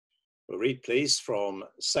We'll read, please, from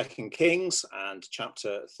 2 Kings and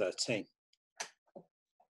chapter 13.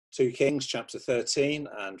 2 Kings chapter 13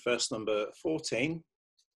 and verse number 14.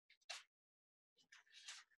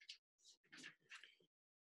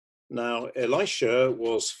 Now Elisha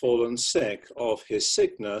was fallen sick of his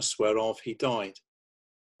sickness whereof he died.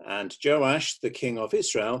 And Joash the king of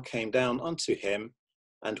Israel came down unto him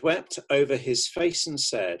and wept over his face and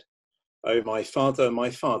said, O my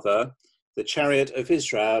father, the chariot of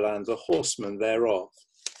Israel and the horsemen thereof.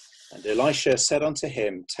 And Elisha said unto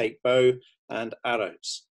him, Take bow and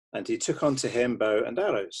arrows. And he took unto him bow and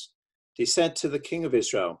arrows. He said to the king of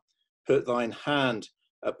Israel, Put thine hand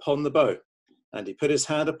upon the bow. And he put his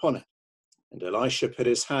hand upon it. And Elisha put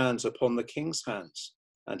his hands upon the king's hands.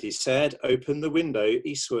 And he said, Open the window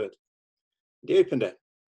eastward. And he opened it.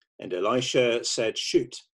 And Elisha said,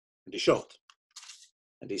 Shoot. And he shot.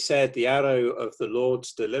 And he said, The arrow of the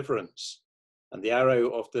Lord's deliverance, and the arrow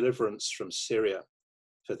of deliverance from Syria.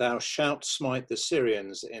 For thou shalt smite the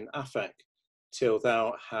Syrians in Aphek, till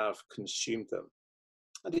thou have consumed them.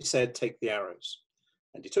 And he said, Take the arrows.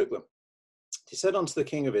 And he took them. He said unto the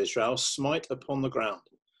king of Israel, Smite upon the ground.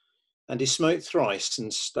 And he smote thrice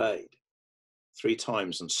and stayed, 3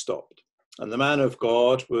 times and stopped. And the man of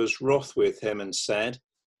God was wroth with him and said,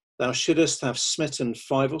 Thou shouldest have smitten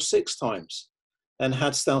 5 or 6 times. Then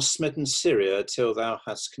hadst thou smitten Syria till thou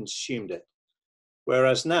hadst consumed it.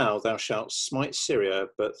 Whereas now thou shalt smite Syria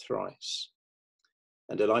but thrice.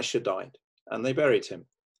 And Elisha died, and they buried him.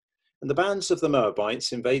 And the bands of the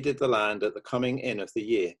Moabites invaded the land at the coming in of the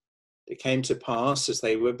year. It came to pass, as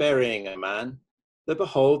they were burying a man, that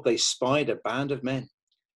behold, they spied a band of men.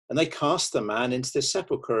 And they cast the man into the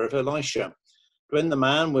sepulchre of Elisha. When the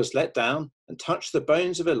man was let down and touched the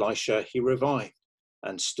bones of Elisha, he revived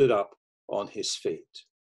and stood up on his feet.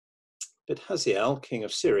 But Hazael, king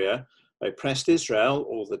of Syria, oppressed Israel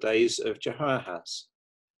all the days of Jehoahaz.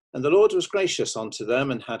 And the Lord was gracious unto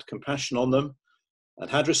them, and had compassion on them, and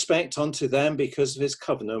had respect unto them because of his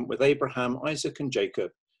covenant with Abraham, Isaac, and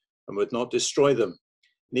Jacob, and would not destroy them,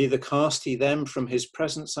 neither cast he them from his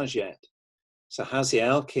presence as yet. So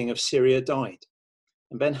Hazael, king of Syria, died,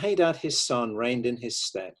 and Ben-Hadad his son reigned in his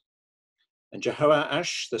stead. And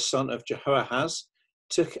Jehoash, the son of Jehoahaz,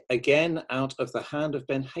 took again out of the hand of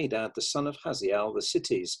Ben-Hadad, the son of Hazael, the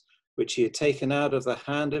cities which he had taken out of the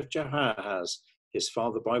hand of Jehoahaz, his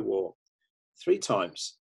father, by war. 3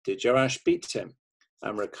 times did Joash beat him,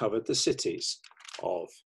 and recovered the cities of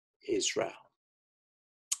Israel.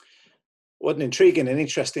 What an intriguing and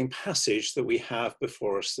interesting passage that we have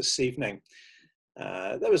before us this evening.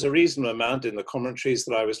 There was a reasonable amount in the commentaries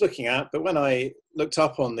that I was looking at, but when I looked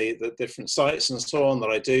up on the different sites and so on that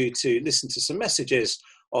I do to listen to some messages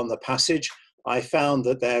on the passage, I found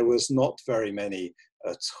that there was not very many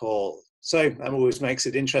at all. So that always makes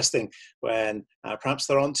it interesting when perhaps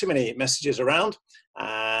there aren't too many messages around.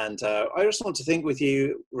 And I just want to think with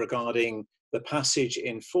you regarding the passage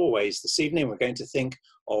in 4 ways this evening. We're going to think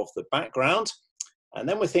of the background, and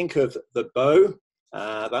then we'll think of the bow.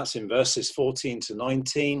 That's in verses 14 to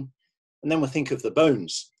 19. And then we'll think of the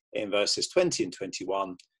bones in verses 20 and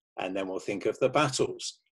 21. And then we'll think of the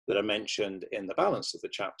battles that are mentioned in the balance of the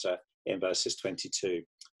chapter in verses 22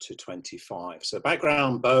 to 25. So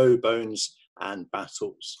background, bow, bones, and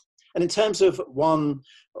battles. And in terms of 1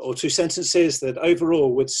 or 2 sentences that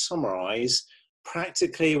overall would summarize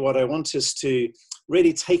practically what I want us to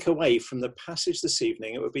really take away from the passage this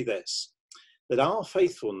evening, it would be this: that our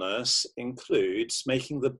faithfulness includes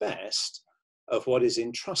making the best of what is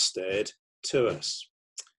entrusted to us.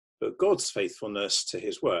 But God's faithfulness to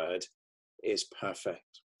his word is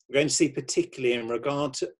perfect. We're going to see particularly in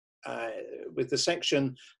regard to, with the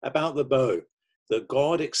section about the bow, that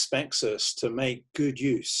God expects us to make good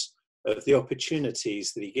use of the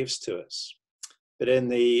opportunities that he gives to us. But in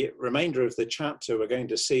the remainder of the chapter, we're going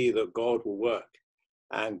to see that God will work,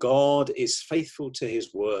 and God is faithful to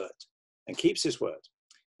his word and keeps his word,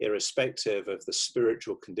 irrespective of the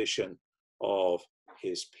spiritual condition of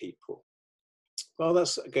his people. Well,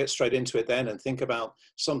 let's get straight into it then and think about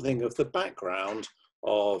something of the background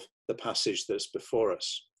of the passage that's before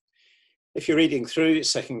us. If you're reading through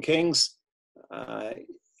 2 Kings,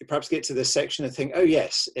 you perhaps get to this section and think, oh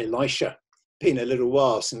yes, Elisha. Been a little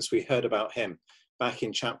while since we heard about him back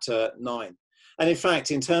in chapter 9. And in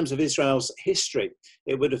fact, in terms of Israel's history,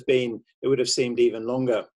 it would have seemed even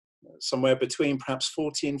longer. Somewhere between perhaps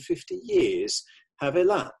 40 and 50 years have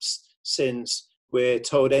elapsed since we're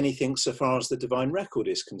told anything so far as the divine record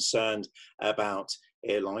is concerned about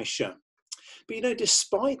Elisha. But you know,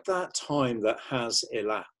 despite that time that has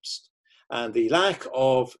elapsed, and the lack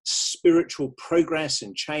of spiritual progress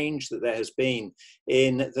and change that there has been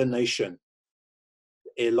in the nation.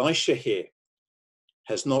 Elisha here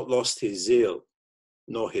has not lost his zeal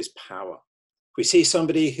nor his power. We see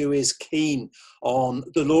somebody who is keen on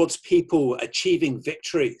the Lord's people achieving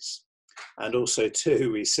victories. And also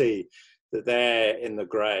too, we see that there in the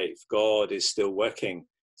grave, God is still working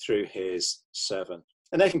through his servant.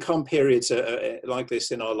 And there can come periods like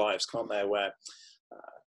this in our lives, can't there, where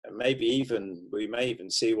we may even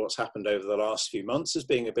see what's happened over the last few months as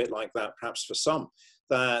being a bit like that, perhaps for some,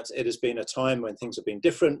 that it has been a time when things have been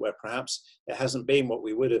different, where perhaps it hasn't been what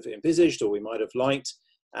we would have envisaged or we might have liked.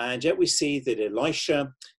 And yet we see that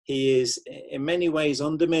Elisha, he is in many ways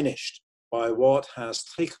undiminished by what has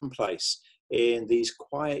taken place in these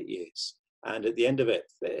quiet years. And at the end of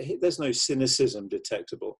it, there's no cynicism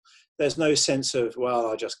detectable. There's no sense of, well,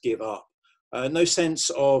 I'll just give up. No sense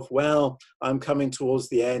of, well, I'm coming towards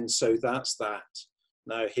the end, so that's that.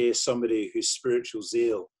 No, here's somebody whose spiritual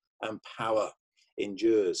zeal and power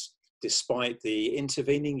endures, despite the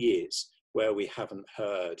intervening years where we haven't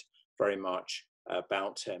heard very much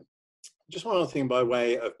about him. Just one other thing by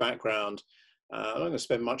way of background. I'm not going to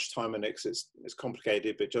spend much time on it because it's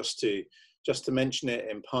complicated, but just to mention it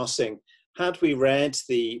in passing, had we read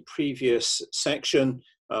the previous section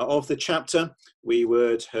of the chapter, we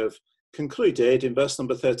would have concluded in verse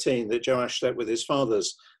number 13 that Joash slept with his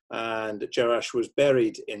fathers and Joash was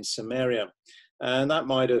buried in Samaria. And that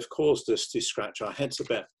might have caused us to scratch our heads a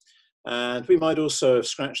bit. And we might also have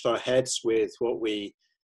scratched our heads with what we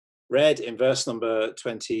read in verse number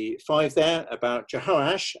 25 there about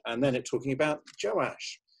Jehoash, and then it talking about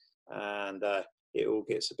Joash. And it all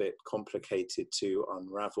gets a bit complicated to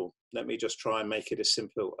unravel. Let me just try and make it as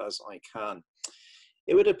simple as I can.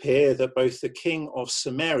 It would appear that both the king of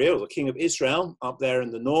Samaria, or the king of Israel, up there in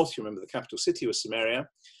the north, you remember the capital city was Samaria,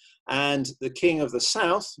 and the king of the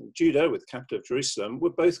south, Judah, with the capital of Jerusalem, were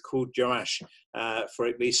both called Joash for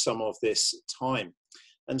at least some of this time.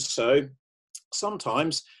 And so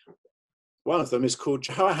sometimes one of them is called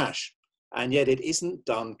Jehoash, and yet it isn't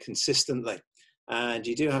done consistently. And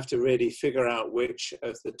you do have to really figure out which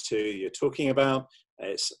of the two you're talking about.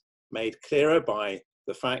 It's made clearer by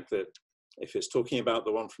the fact that if it's talking about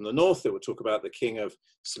the one from the north, it will talk about the king of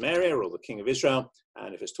Samaria or the king of Israel.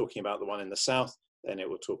 And if it's talking about the one in the south, then it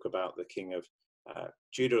will talk about the king of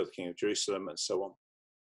Judah or the king of Jerusalem and so on.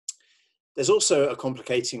 There's also a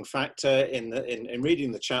complicating factor in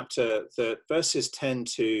reading the chapter that verses 10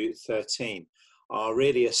 to 13 are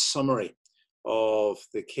really a summary of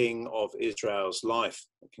the king of Israel's life.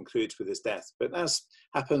 It concludes with his death. But as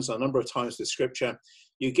happens a number of times with scripture,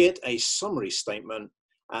 you get a summary statement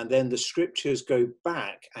and then the scriptures go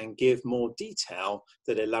back and give more detail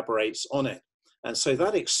that elaborates on it. And so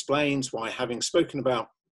that explains why, having spoken about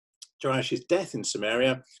Joash's death in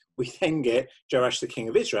Samaria, we then get Joash, the king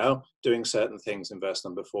of Israel, doing certain things in verse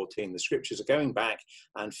number 14. The scriptures are going back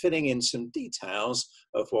and filling in some details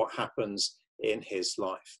of what happens in his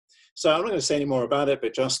life. So I'm not going to say any more about it,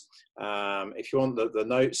 but just if you want the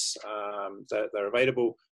notes, they're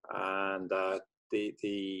available. And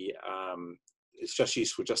it's just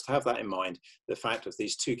useful just to have that in mind, the fact of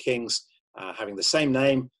these two kings having the same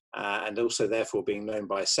name and also therefore being known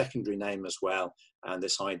by a secondary name as well. And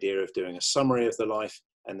this idea of doing a summary of the life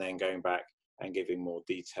and then going back and giving more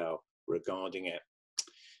detail regarding it.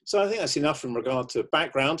 So I think that's enough in regard to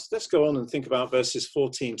background. Let's go on and think about verses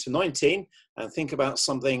 14 to 19 and think about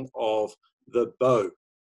something of the bow.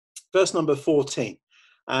 Verse number 14,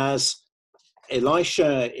 as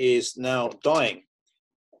Elisha is now dying,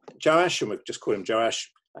 Joash, and we've just called him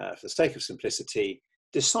Joash for the sake of simplicity,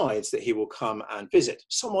 decides that he will come and visit.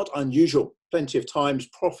 Somewhat unusual. Plenty of times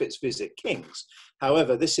prophets visit kings.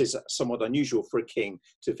 However, this is somewhat unusual for a king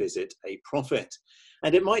to visit a prophet.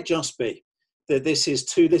 And it might just be that this is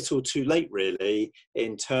too little too late, really,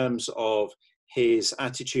 in terms of his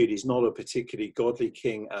attitude. He's not a particularly godly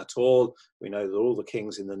king at all. We know that all the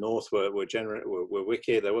kings in the north were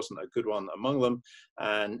wicked. There wasn't a good one among them.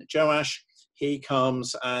 And Joash, he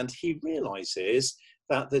comes and he realizes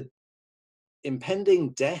that the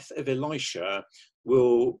impending death of Elisha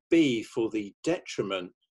will be for the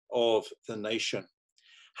detriment of the nation.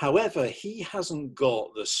 However, he hasn't got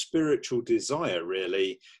the spiritual desire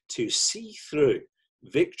really to see through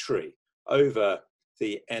victory over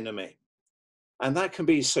the enemy. And that can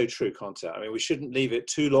be so true, can't it? I mean, we shouldn't leave it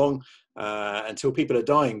too long until people are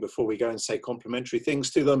dying before we go and say complimentary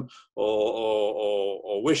things to them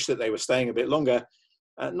or wish that they were staying a bit longer.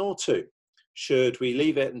 Nor too should we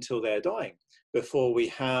leave it until they're dying before we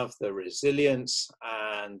have the resilience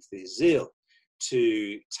and the zeal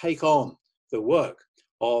to take on the work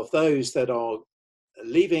of those that are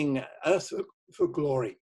leaving earth for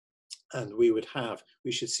glory. And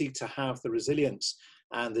we should seek to have the resilience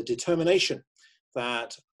and the determination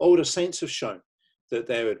that older saints have shown, that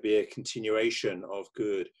there would be a continuation of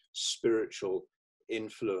good spiritual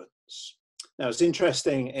influence. Now, it's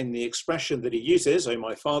interesting in the expression that he uses, "Oh,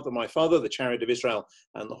 my father, the chariot of Israel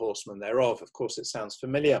and the horsemen thereof." Of course, it sounds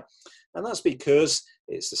familiar. And that's because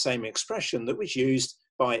it's the same expression that was used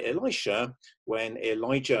by Elisha when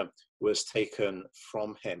Elijah was taken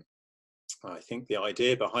from him. I think the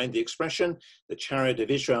idea behind the expression, the chariot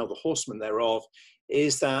of Israel, the horsemen thereof,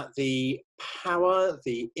 is that the power,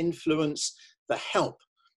 the influence, the help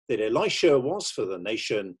that Elisha was for the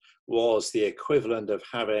nation was the equivalent of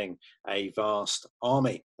having a vast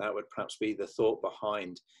army. That would perhaps be the thought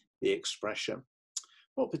behind the expression.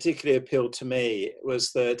 What particularly appealed to me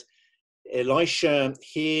was that Elisha,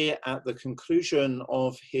 here at the conclusion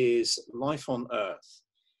of his life on earth,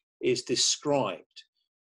 is described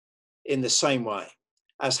in the same way,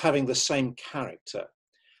 as having the same character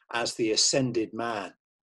as the ascended man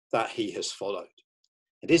that he has followed.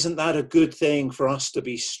 And isn't that a good thing for us to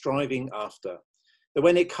be striving after? That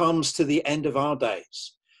when it comes to the end of our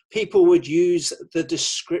days, people would use the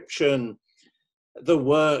description, the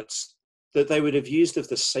words that they would have used of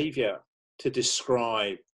the Saviour to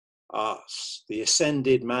describe us, the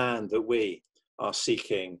ascended man that we are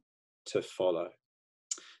seeking to follow.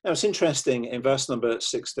 Now, it's interesting in verse number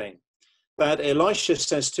 16 that Elisha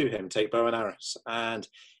says to him, "Take bow and arrows." And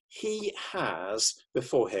he has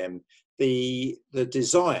before him the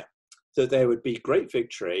desire that there would be great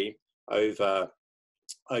victory over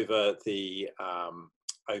the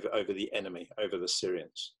enemy, over the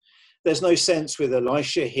Syrians. There's no sense with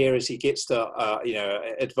Elisha here as he gets to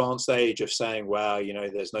advanced age of saying, well,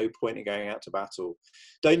 there's no point in going out to battle.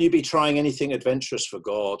 Don't you be trying anything adventurous for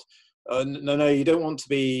God. No, you don't want to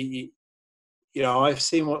be, I've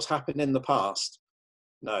seen what's happened in the past.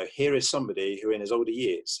 No, here is somebody who in his older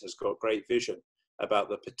years has got great vision about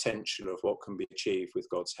the potential of what can be achieved with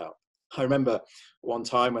God's help. I remember one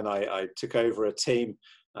time when I took over a team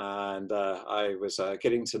and I was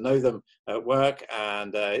getting to know them at work,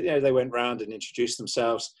 and they went round and introduced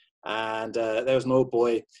themselves, and there was an old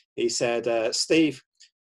boy. He said, "Steve,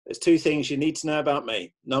 there's two things you need to know about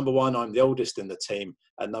me. Number one, I'm the oldest in the team,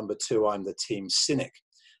 and number two, I'm the team cynic."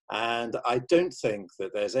 And I don't think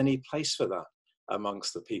that there's any place for that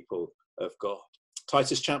amongst the people of God.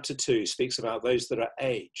 Titus chapter 2 speaks about those that are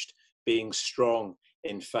aged being strong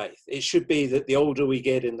in faith. It should be that the older we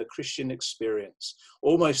get in the Christian experience,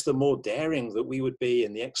 almost the more daring that we would be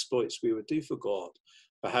in the exploits we would do for God,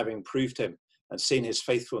 for having proved him and seen his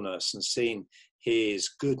faithfulness and seen his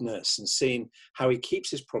goodness and seen how he keeps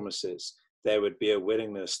his promises. There would be a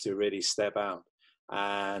willingness to really step out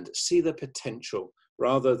and see the potential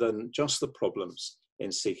rather than just the problems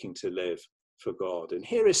in seeking to live for God. And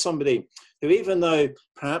here is somebody who, even though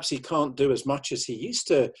perhaps he can't do as much as he used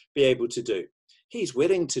to be able to do, he's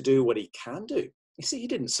willing to do what he can do. You see, he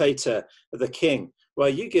didn't say to the king, well,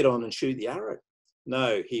 you get on and shoot the arrow.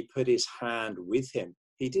 No, he put his hand with him.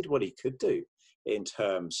 He did what he could do in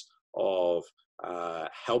terms of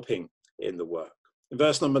helping in the work. In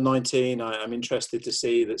verse number 19, I'm interested to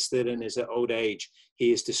see that still in his old age,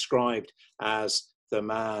 he is described as the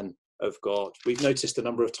man of God. We've noticed a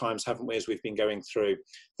number of times, haven't we, as we've been going through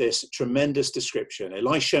this tremendous description.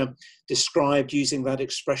 Elisha described using that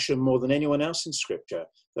expression more than anyone else in Scripture,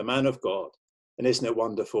 the man of God. And isn't it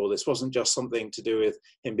wonderful? This wasn't just something to do with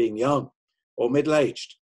him being young or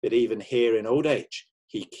middle-aged, but even here in old age,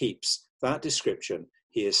 he keeps that description.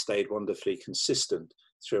 He has stayed wonderfully consistent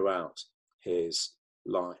throughout his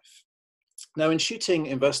life. Now, in shooting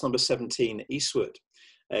in verse number 17 eastward,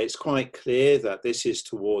 it's quite clear that this is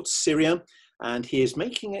towards Syria, and he is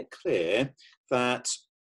making it clear that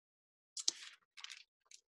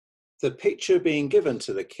the picture being given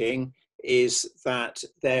to the king is that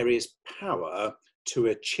there is power to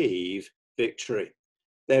achieve victory.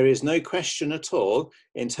 There is no question at all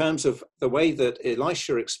in terms of the way that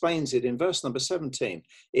Elisha explains it in verse number 17.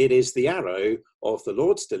 It is the arrow of the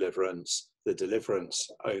Lord's deliverance, the deliverance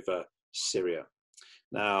over Syria.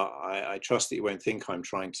 Now, I trust that you won't think I'm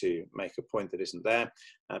trying to make a point that isn't there,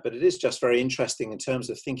 but it is just very interesting in terms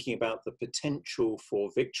of thinking about the potential for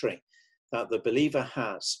victory that the believer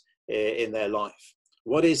has in their life.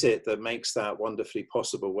 What is it that makes that wonderfully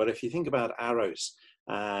possible? Well, if you think about arrows,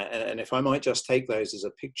 and if I might just take those as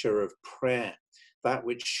a picture of prayer, that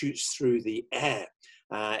which shoots through the air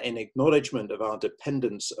in acknowledgement of our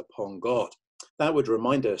dependence upon God, that would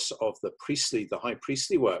remind us of the high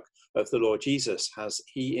priestly work of the Lord Jesus as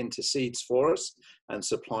he intercedes for us and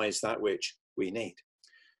supplies that which we need.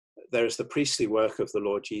 there is the priestly work of the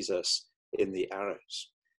Lord Jesus in the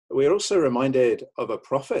arrows. We're also reminded of a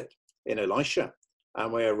prophet in Elisha,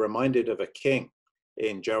 and we're reminded of a king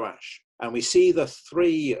in Joash. And we see the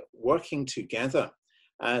three working together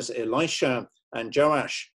as Elisha and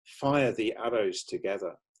Joash fire the arrows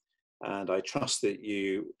together. And I trust that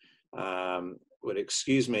you would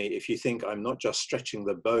excuse me if you think I'm not just stretching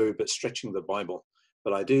the bow, but stretching the Bible.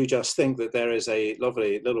 But I do just think that there is a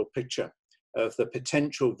lovely little picture of the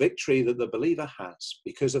potential victory that the believer has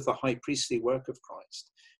because of the high priestly work of Christ,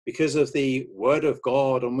 because of the word of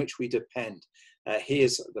God on which we depend. He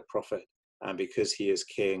is the prophet, and because he is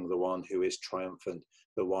king, the one who is triumphant,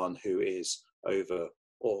 the one who is over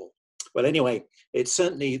all. Well, anyway, it's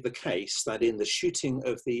certainly the case that in the shooting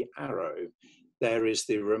of the arrow, there is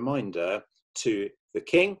the reminder to the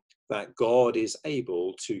king that God is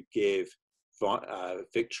able to give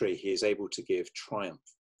victory. He is able to give triumph.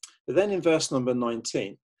 But then in verse number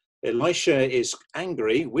 19, Elisha is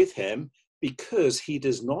angry with him because he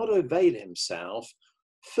does not avail himself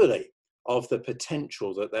fully of the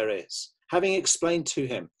potential that there is. Having explained to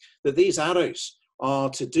him that these arrows are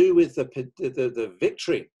to do with the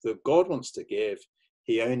victory that God wants to give,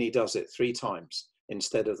 he only does it 3 times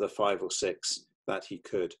instead of the 5 or 6 that he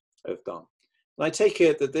could have done. And I take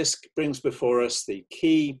it that this brings before us the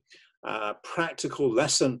key practical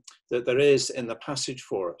lesson that there is in the passage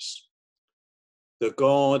for us. That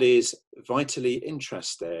God is vitally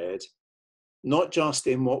interested, not just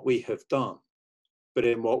in what we have done, but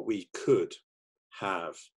in what we could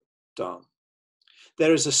have done.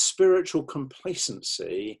 There is a spiritual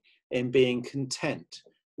complacency in being content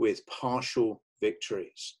with partial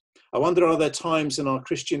victories. I wonder, are there times in our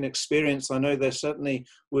Christian experience, I know there certainly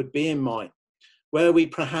would be in mine, where we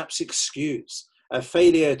perhaps excuse a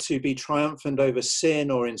failure to be triumphant over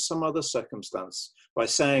sin or in some other circumstance by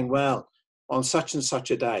saying, well, on such and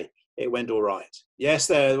such a day, it went all right. Yes,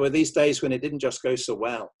 there were these days when it didn't just go so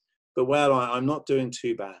well, but well, I'm not doing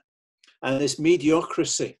too bad. And this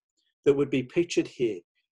mediocrity that would be pictured here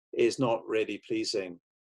is not really pleasing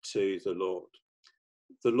to the Lord.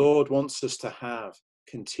 The Lord wants us to have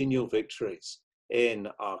continual victories in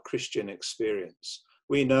our Christian experience.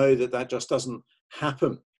 We know that that just doesn't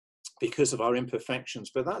happen because of our imperfections,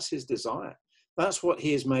 but that's his desire. That's what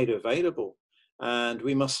he has made available. And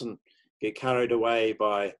we mustn't get carried away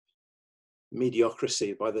by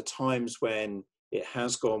mediocrity, by the times when it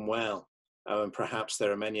has gone well, and perhaps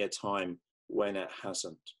there are many a time when it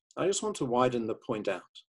hasn't. I just want to widen the point out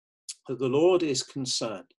that the Lord is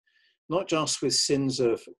concerned not just with sins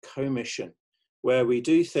of commission, where we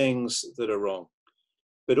do things that are wrong,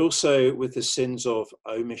 but also with the sins of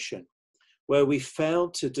omission, where we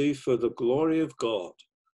failed to do for the glory of God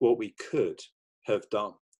what we could have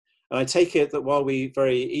done. And I take it that while we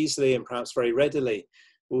very easily and perhaps very readily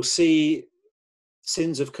will see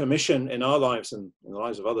sins of commission in our lives and in the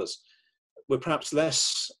lives of others, we're perhaps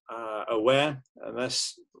less aware and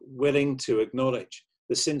less willing to acknowledge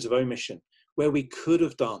the sins of omission, where we could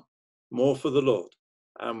have done more for the Lord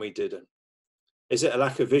and we didn't. Is it a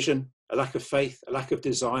lack of vision, a lack of faith, a lack of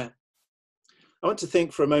desire? I want to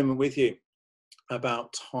think for a moment with you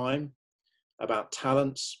about time, about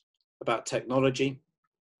talents, about technology,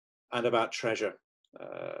 and about treasure.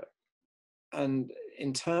 And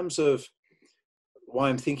in terms of why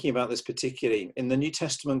I'm thinking about this particularly, in the New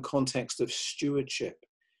Testament context of stewardship,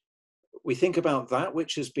 we think about that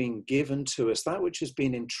which has been given to us, that which has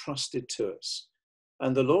been entrusted to us.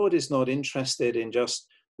 And the Lord is not interested in just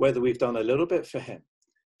whether we've done a little bit for him,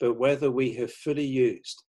 but whether we have fully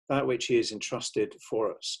used that which he has entrusted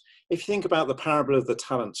for us. If you think about the parable of the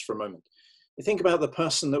talents for a moment, you think about the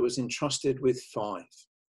person that was entrusted with 5.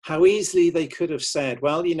 How easily they could have said,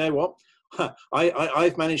 well, you know what,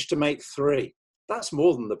 I've managed to make 3. That's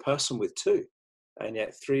more than the person with 2. And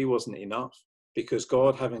yet 3 wasn't enough, because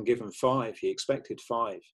God, having given 5, he expected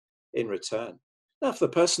 5 in return. Now, if the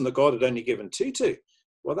person that God had only given 2 to,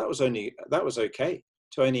 well, that was okay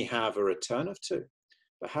to only have a return of 2.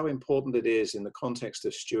 But how important it is in the context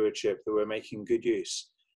of stewardship that we're making good use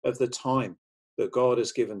of the time that God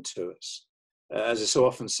has given to us. As is so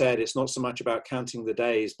often said, it's not so much about counting the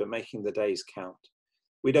days, but making the days count.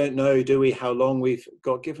 We don't know, do we, how long we've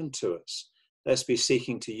got given to us. Let's be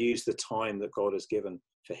seeking to use the time that God has given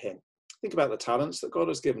for him. Think about the talents that God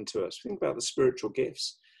has given to us. Think about the spiritual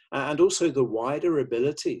gifts and also the wider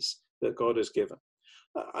abilities that God has given.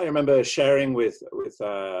 I remember sharing with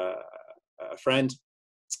a friend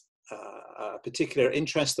a particular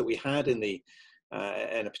interest that we had in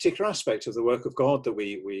a particular aspect of the work of God that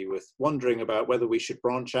we were wondering about whether we should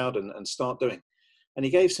branch out and start doing. And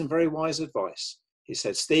he gave some very wise advice. He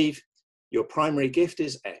said, Steve, Your primary gift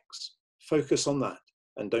is X. Focus on that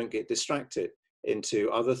and don't get distracted into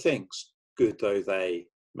other things, good though they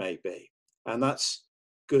may be. And that's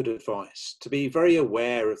good advice, to be very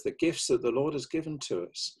aware of the gifts that the Lord has given to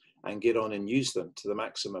us and get on and use them to the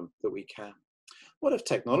maximum that we can. What of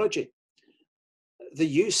technology? The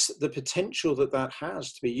use, the potential that that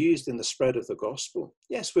has to be used in the spread of the gospel.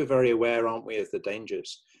 Yes, we're very aware, aren't we, of the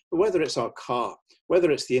dangers. But whether it's our car, whether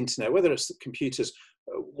it's the internet, whether it's the computers,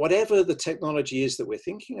 whatever the technology is that we're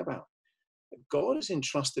thinking about, God has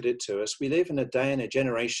entrusted it to us. We live in a day and a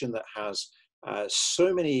generation that has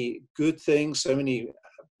so many good things, so many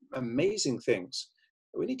amazing things.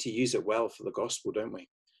 We need to use it well for the gospel, don't we?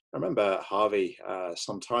 I remember Harvey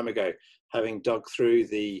some time ago having dug through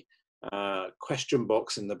the question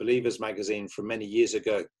box in the Believers magazine from many years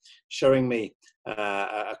ago, showing me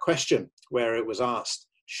a question where it was asked,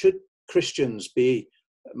 should Christians be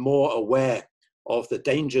more aware of the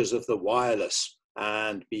dangers of the wireless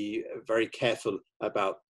and be very careful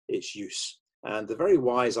about its use? And the very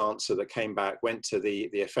wise answer that came back went to the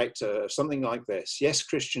effect of something like this. Yes,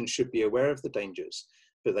 Christians should be aware of the dangers,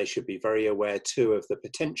 but they should be very aware too of the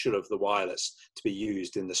potential of the wireless to be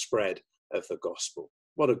used in the spread of the gospel.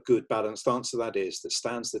 What a good balanced answer that is, that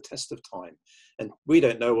stands the test of time. And we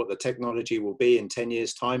don't know what the technology will be in 10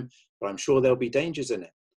 years' time, but I'm sure there'll be dangers in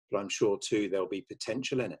it. But I'm sure too there'll be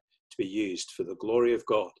potential in it to be used for the glory of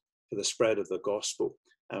God, for the spread of the gospel,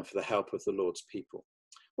 and for the help of the Lord's people.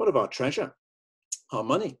 What of our treasure, our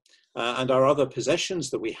money, and our other possessions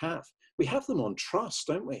that we have? We have them on trust,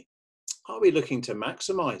 don't we? Are we looking to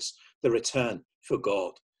maximize the return for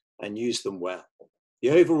God and use them well?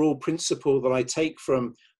 The overall principle that I take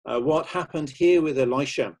from what happened here with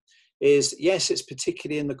Elisha is, yes, it's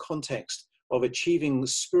particularly in the context of achieving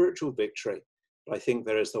spiritual victory, but I think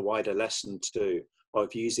there is the wider lesson too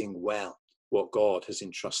of using well what God has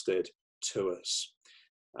entrusted to us.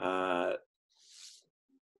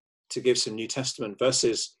 To give some New Testament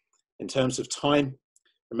verses in terms of time,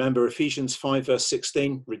 remember Ephesians 5 verse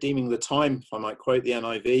 16, redeeming the time, if I might quote the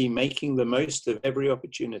NIV, making the most of every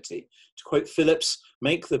opportunity. To quote Phillips,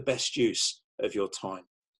 make the best use of your time.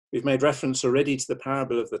 We've made reference already to the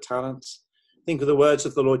parable of the talents. Think of the words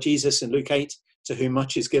of the Lord Jesus in Luke 8, to whom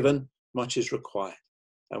much is given, much is required.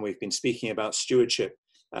 And we've been speaking about stewardship,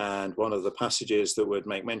 and one of the passages that would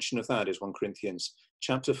make mention of that is 1 Corinthians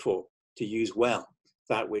chapter 4, to use well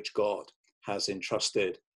that which God has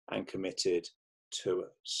entrusted and committed to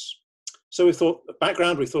us. So we thought the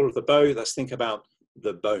background, we thought of the bow. Let's think about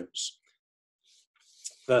the bones.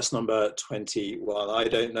 Verse number 21. I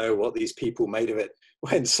don't know what these people made of it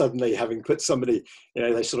when suddenly, having put somebody,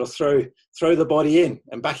 they sort of throw the body in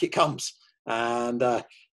and back it comes. And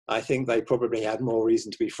I think they probably had more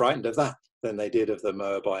reason to be frightened of that than they did of the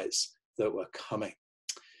Moabites that were coming.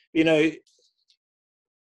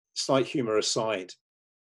 Slight humor aside,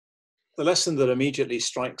 the lesson that immediately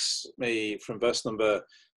strikes me from verse number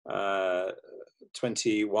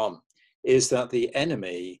 21 is that the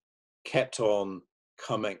enemy kept on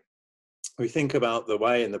coming. We think about the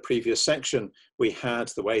way in the previous section we had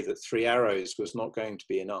the way that 3 arrows was not going to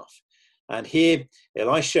be enough. And here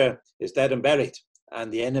Elisha is dead and buried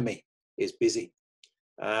and the enemy is busy.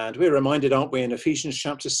 And we're reminded, aren't we, in Ephesians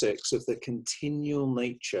chapter 6 of the continual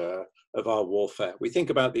nature of our warfare. We think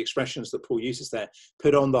about the expressions that Paul uses there,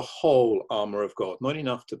 put on the whole armor of God, not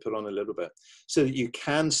enough to put on a little bit, so that you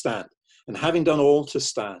can stand. And having done all to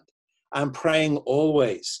stand, and praying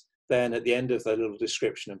always, then at the end of the little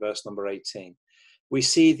description in verse number 18, we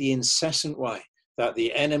see the incessant way that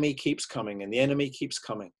the enemy keeps coming and the enemy keeps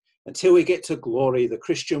coming. Until we get to glory, the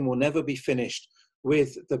Christian will never be finished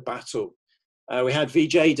with the battle. We had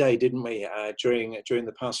VJ Day, didn't we, during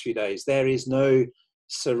the past few days. There is no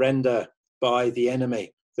surrender by the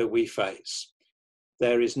enemy that we face.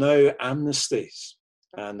 There is no amnesties,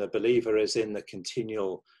 and the believer is in the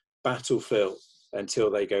continual battlefield until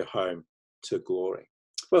they go home to glory.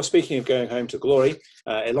 Well, speaking of going home to glory,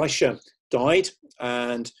 Elisha died,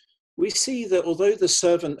 and we see that although the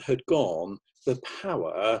servant had gone, the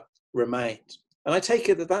power remained. And I take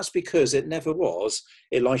it that that's because it never was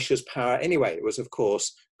Elisha's power anyway. It was, of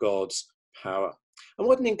course, God's power. And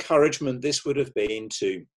what an encouragement this would have been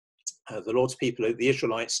to the Lord's people, the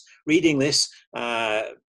Israelites, reading this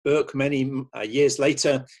book many years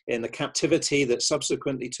later in the captivity that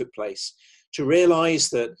subsequently took place, to realize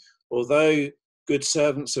that although good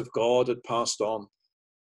servants of God had passed on,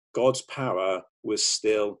 God's power was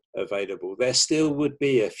still available. There still would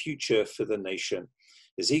be a future for the nation.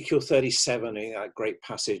 Ezekiel 37, that great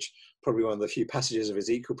passage probably one of the few passages of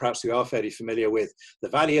Ezekiel perhaps we are fairly familiar with, the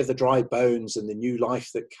valley of the dry bones and the new life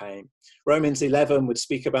that came. Romans 11 would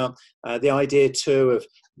speak about the idea too of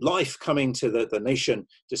life coming to the nation,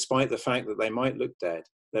 despite the fact that they might look dead.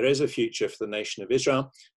 There is a future for the nation of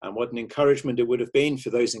Israel, and what an encouragement it would have been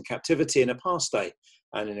for those in captivity in a past day,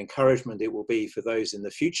 and an encouragement it will be for those in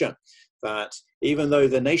the future, that even though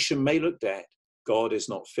the nation may look dead, God is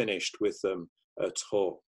not finished with them at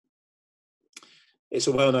all. It's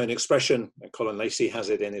a well-known expression, and Colin Lacey has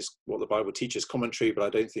it in his What the Bible Teaches commentary, but I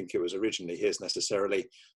don't think it was originally his necessarily.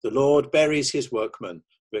 The Lord buries his workman,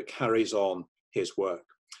 but carries on his work.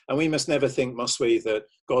 And we must never think, must we, that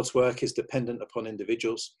God's work is dependent upon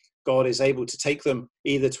individuals. God is able to take them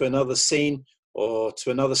either to another scene or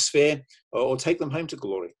to another sphere, or take them home to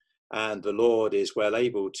glory. And the Lord is well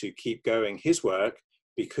able to keep going his work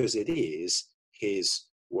because it is his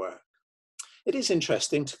work. It is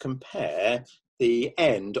interesting to compare the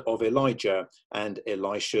end of Elijah and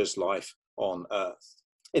Elisha's life on earth.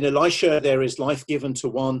 In Elisha, there is life given to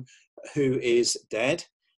one who is dead,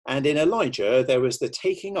 and in Elijah, there was the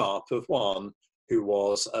taking up of one who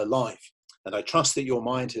was alive. And I trust that your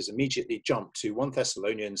mind has immediately jumped to 1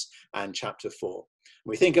 Thessalonians and chapter 4.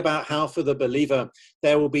 We think about how for the believer,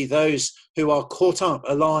 there will be those who are caught up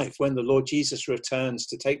alive when the Lord Jesus returns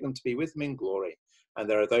to take them to be with him in glory. And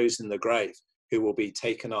there are those in the grave who will be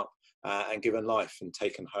taken up and given life and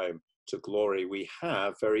taken home to glory. We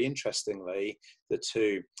have, very interestingly, the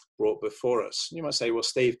two brought before us. You might say, well,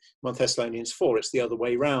 Steve, 1 Thessalonians 4, it's the other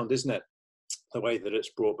way round, isn't it? The way that it's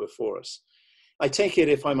brought before us. I take it,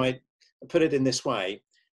 if I might put it in this way,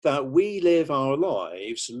 that we live our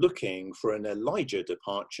lives looking for an Elijah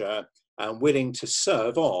departure and willing to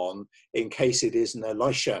serve on in case it is an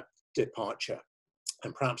Elisha departure.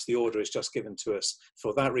 And perhaps the order is just given to us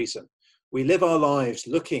for that reason. We live our lives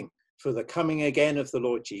looking for the coming again of the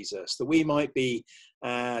Lord Jesus, that we might be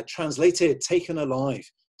translated, taken alive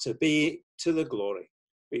to be to the glory.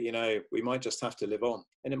 But, you know, we might just have to live on,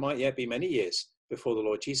 and it might yet be many years before the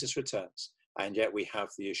Lord Jesus returns. And yet we have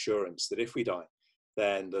the assurance that if we die,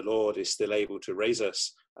 then the Lord is still able to raise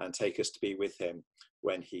us and take us to be with him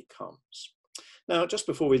when he comes. Now, just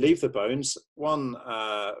before we leave the bones, one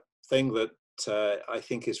thing that I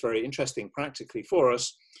think is very interesting practically for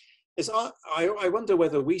us is I wonder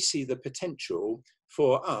whether we see the potential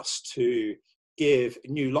for us to give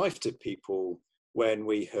new life to people when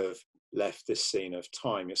we have left this scene of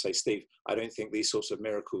time. You say, Steve, I don't think these sorts of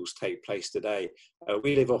miracles take place today.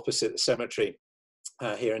 We live opposite the cemetery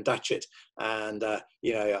here in Datchet, and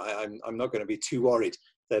you know, I'm not going to be too worried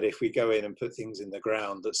that if we go in and put things in the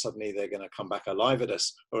ground that suddenly they're going to come back alive at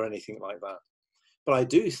us or anything like that. But I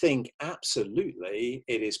do think absolutely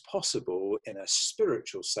it is possible in a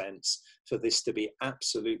spiritual sense for this to be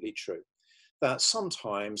absolutely true. That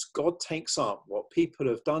sometimes God takes up what people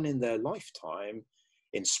have done in their lifetime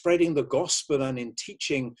in spreading the gospel and in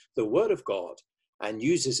teaching the word of God, and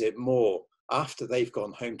uses it more after they've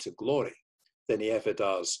gone home to glory than he ever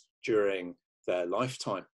does during their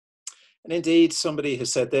lifetime. And indeed, somebody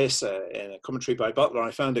has said this in a commentary by Butler.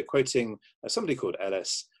 I found it quoting somebody called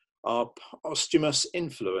Ellis. Our posthumous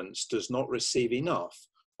influence does not receive enough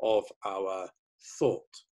of our thought.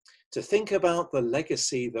 To think about the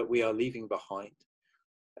legacy that we are leaving behind.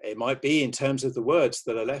 It might be in terms of the words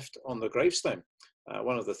that are left on the gravestone.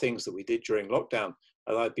 One of the things that we did during lockdown,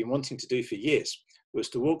 that I'd been wanting to do for years, was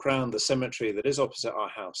to walk around the cemetery that is opposite our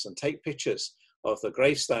house and take pictures of the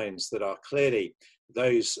gravestones that are clearly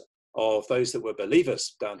those of those that were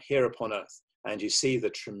believers down here upon earth. And you see the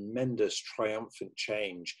tremendous triumphant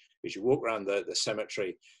change as you walk around the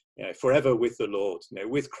cemetery, you know, forever with the Lord, you know,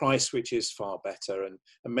 with Christ, which is far better, and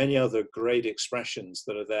many other great expressions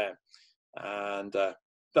that are there. And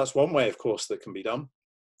that's one way, of course, that can be done.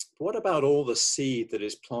 But what about all the seed that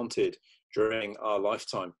is planted during our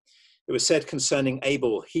lifetime? It was said concerning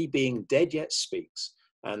Abel, he being dead yet speaks.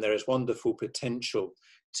 And there is wonderful potential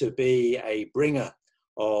to be a bringer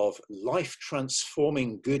of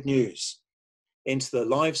life-transforming good news into the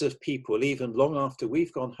lives of people, even long after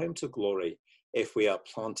we've gone home to glory, if we are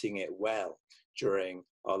planting it well during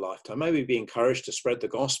our lifetime. May we be encouraged to spread the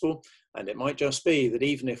gospel, and it might just be that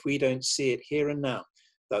even if we don't see it here and now,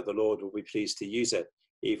 that the Lord will be pleased to use it,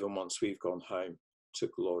 even once we've gone home to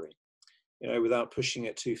glory. You know, without pushing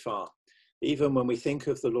it too far, even when we think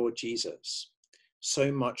of the Lord Jesus,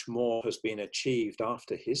 so much more has been achieved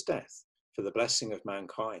after his death for the blessing of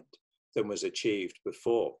mankind than was achieved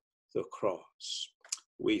before the cross.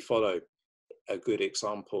 We follow a good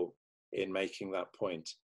example in making that point,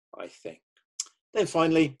 I think. Then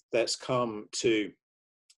finally, let's come to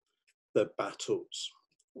the battles.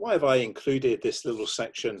 Why have I included this little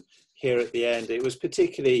section here at the end. It was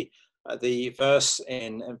particularly the verse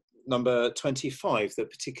in number 25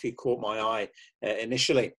 that particularly caught my eye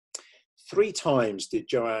initially. 3 times did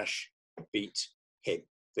Joash beat him,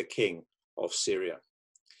 the king of Syria.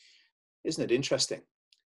 Isn't it interesting?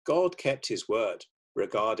 God kept his word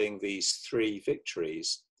regarding these 3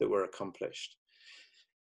 victories that were accomplished.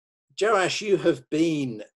 Joash, you have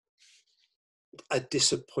been a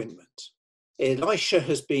disappointment. Elisha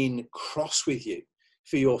has been cross with you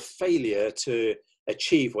for your failure to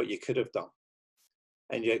achieve what you could have done.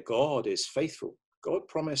 And yet God is faithful. God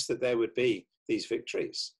promised that there would be these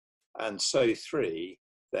victories. And so 3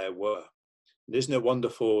 there were. And isn't it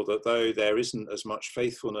wonderful that though there isn't as much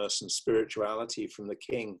faithfulness and spirituality from the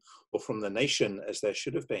king or from the nation as there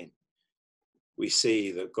should have been, we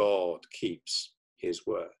see that God keeps his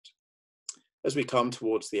word. As we come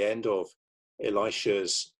towards the end of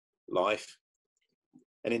Elisha's life,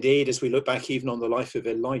 and indeed as we look back even on the life of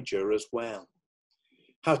Elijah as well,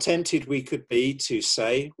 how tempted we could be to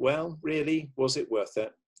say, well, really, was it worth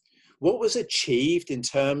it? What was achieved in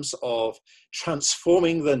terms of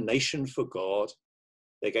transforming the nation for God?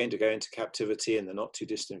 They're going to go into captivity in the not too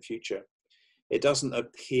distant future. It doesn't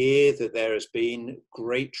appear that there has been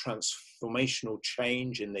great transformational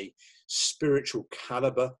change in the spiritual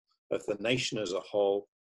caliber of the nation as a whole.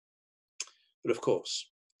 But of course,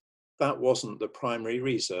 that wasn't the primary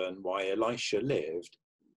reason why Elisha lived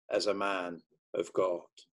as a man of God.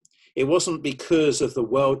 It wasn't because of the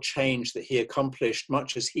world change that he accomplished,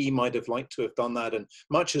 much as he might have liked to have done that, and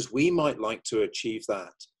much as we might like to achieve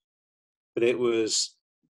that. But it was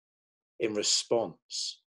in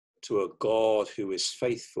response to a God who is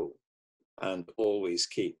faithful and always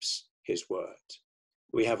keeps his word.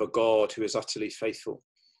 We have a God who is utterly faithful.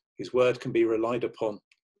 His word can be relied upon.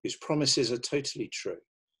 His promises are totally true.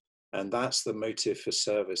 And that's the motive for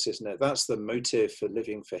service, isn't it? That's the motive for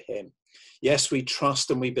living for him. Yes, we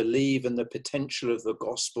trust and we believe in the potential of the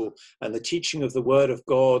gospel and the teaching of the word of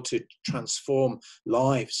God to transform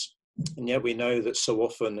lives. And yet we know that so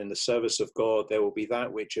often in the service of God, there will be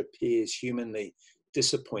that which appears humanly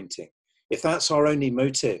disappointing. If that's our only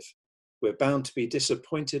motive, we're bound to be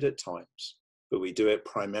disappointed at times. But we do it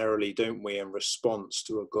primarily, don't we, in response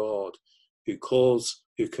to a God who calls,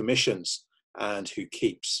 who commissions, and who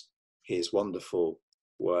keeps his wonderful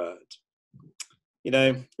word. You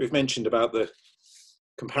know, we've mentioned about the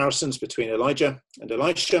comparisons between Elijah and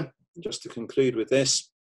Elisha. Just to conclude with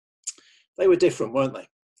this, they were different, weren't they?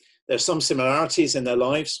 There's some similarities in their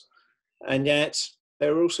lives, and yet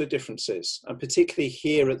there are also differences. And particularly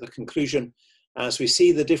here at the conclusion, as we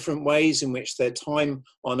see the different ways in which their time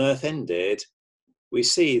on earth ended, we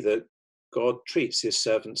see that God treats his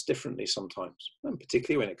servants differently sometimes, and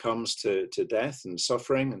particularly when it comes to death and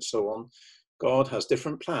suffering and so on. God has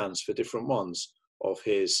different plans for different ones of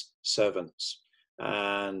his servants.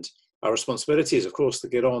 And our responsibility is, of course, to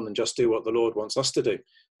get on and just do what the Lord wants us to do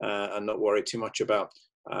and not worry too much about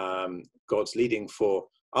God's leading for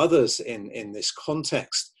others in this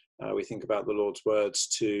context. We think about the Lord's words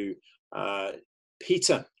to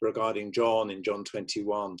Peter regarding John in John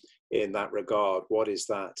 21 in that regard. What is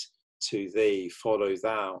that to thee? Follow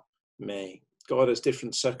thou me. God has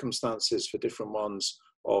different circumstances for different ones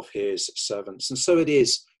of his servants. And so it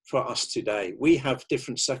is for us today. We have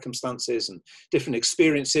different circumstances and different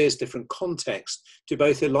experiences, different context to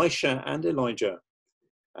both Elisha and Elijah.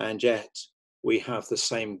 And yet we have the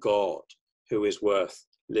same God who is worth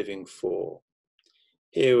living for.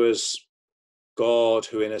 Here was God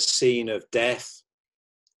who, in a scene of death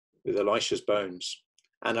with Elisha's bones,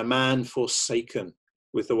 and a man forsaken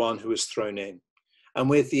with the one who was thrown in, and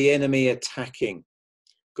with the enemy attacking,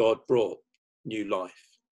 God brought new life.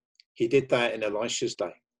 He did that in Elisha's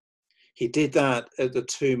day. He did that at the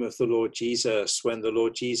tomb of the Lord Jesus when the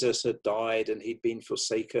Lord Jesus had died and he'd been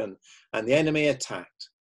forsaken and the enemy attacked.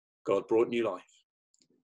 God brought new life.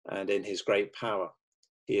 And in his great power,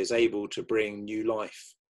 he is able to bring new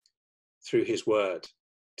life through his word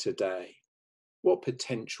today. What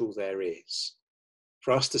potential there is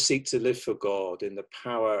for us to seek to live for God in the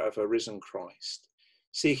power of a risen Christ,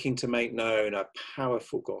 seeking to make known a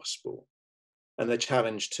powerful gospel. And the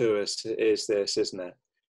challenge to us is this, isn't it?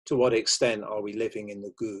 To what extent are we living in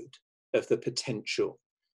the good of the potential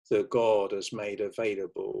that God has made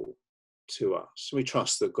available to us? We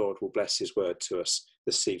trust that God will bless his word to us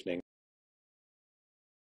this evening.